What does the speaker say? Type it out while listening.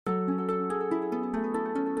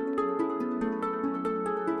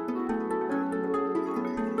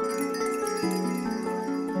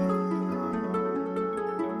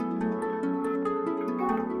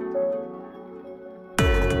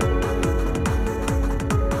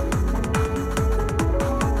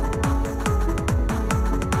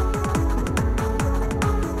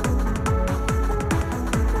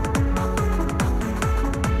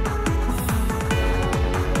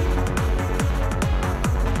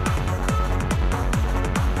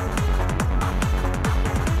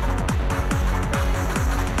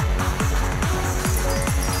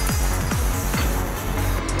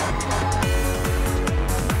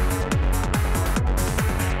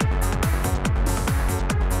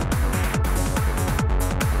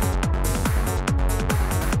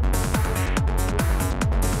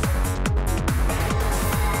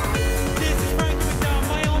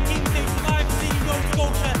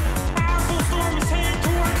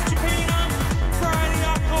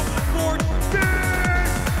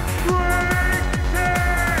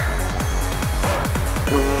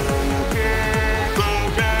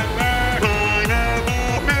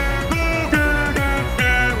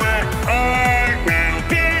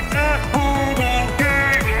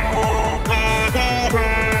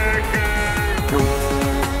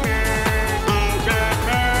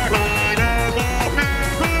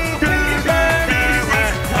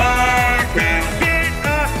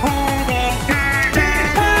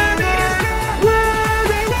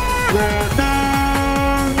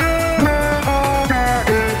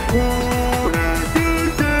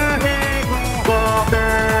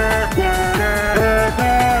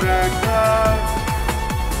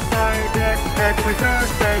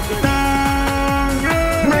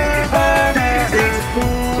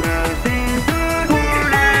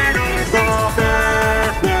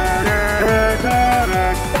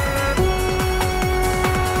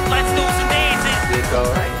go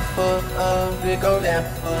right foot up, it go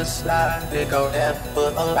left foot slide, it go left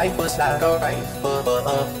foot up, right foot slide, go right foot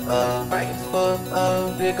up, right foot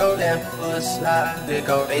up, it go left foot slide, it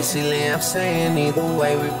go. Basically I'm saying either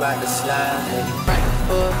way we bout to slide. Right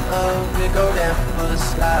foot up, it go left foot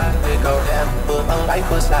slide, it go left foot up, right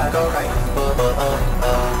foot slide, go right foot up,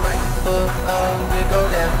 right foot up, it go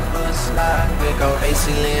left foot slide, it go.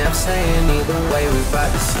 Basically I'm saying either way we bout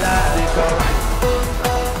to slide. It go right foot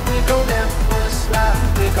up, it go left foot slide,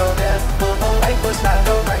 it go left foot up, right foot slide,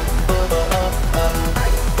 go right foot up,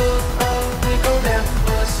 right foot up, it go left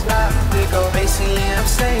foot slide, it go. Basically I'm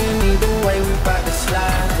saying either way we bout to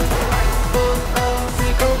slide. Right foot up,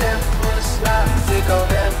 it go left foot slide, it go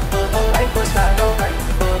left foot up, right foot slide, go right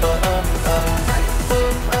foot up, right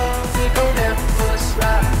foot up, it go left foot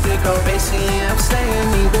slide, it go. Basically I'm saying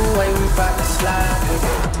either way we bout to slide.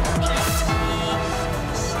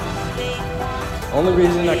 Only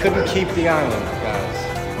reason I couldn't keep the island, guys,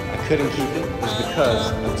 I couldn't keep it was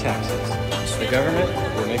because of taxes. The government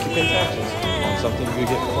will make you pay taxes on something you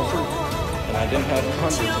get for free. And I didn't have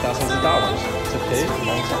hundreds of thousands of dollars to pay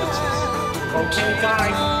on taxes. Okay,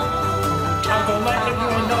 guys, I'm gonna let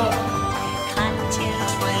everyone know.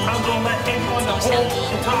 I'm gonna let everyone, the whole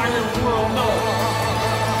entire world know.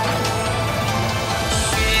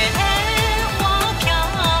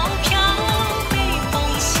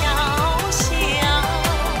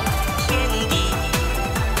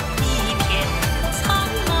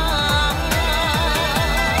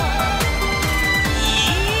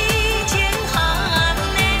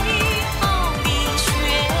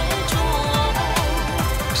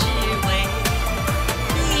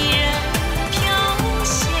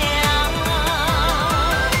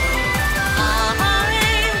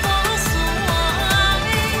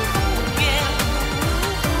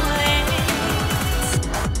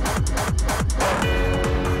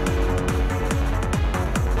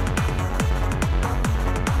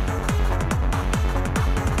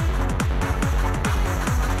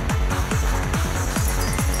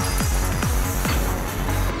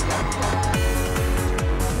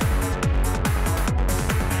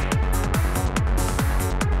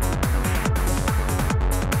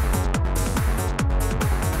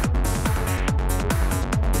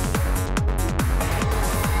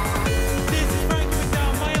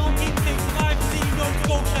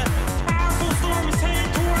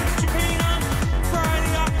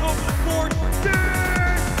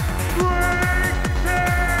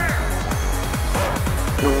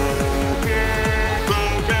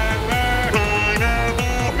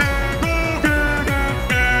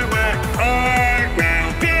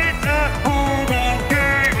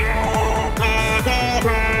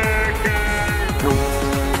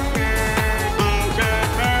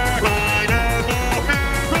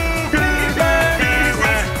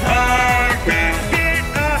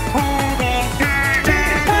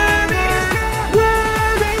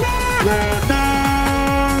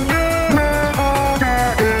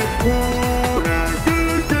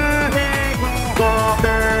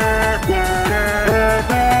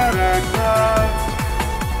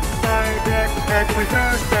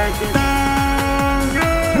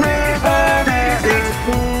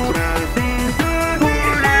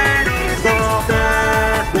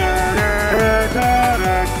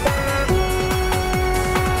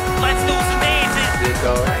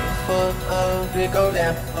 It go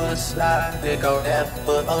left foot slide, it go left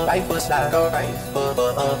foot up, right foot slide, go right foot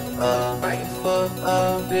up, right foot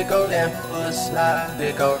up, it go left foot slide,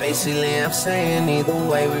 it go. Basically I'm saying either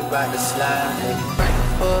way we bout to slide. Right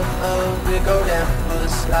foot up, it go left foot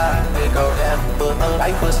slide, it go left foot up,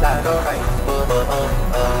 right foot slide, go right foot up,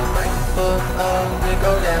 right foot up, it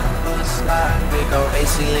go left foot slide, it go.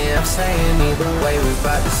 Basically I'm saying either way we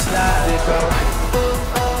bout to slide. It go right foot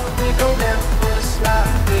up, it go left foot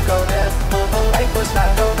slide, it go left foot up, right foot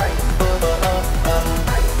slide, go right foot up,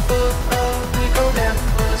 right foot up, it go left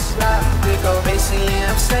foot slide, it go. Basically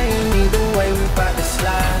I'm saying either way we bout to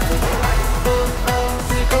slide. Right foot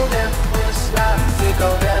up, it go left foot slide, it go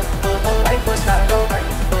left foot up, right foot slide, go right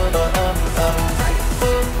foot up, right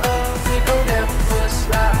foot up, it go left foot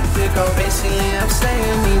slide, it go. Basically I'm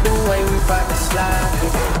saying either way we bout to slide.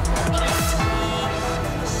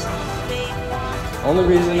 Only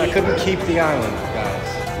reason I couldn't keep the island, guys,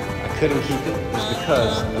 I couldn't keep it was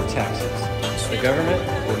because of taxes. The government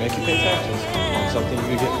will make you pay taxes on something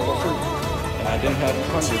you get for free. And I didn't have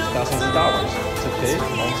hundreds of thousands of dollars to pay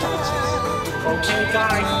on taxes. Okay,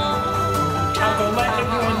 guys, I'm gonna let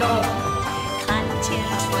everyone know.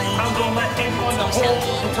 I'm gonna let everyone, the whole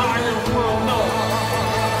entire world know.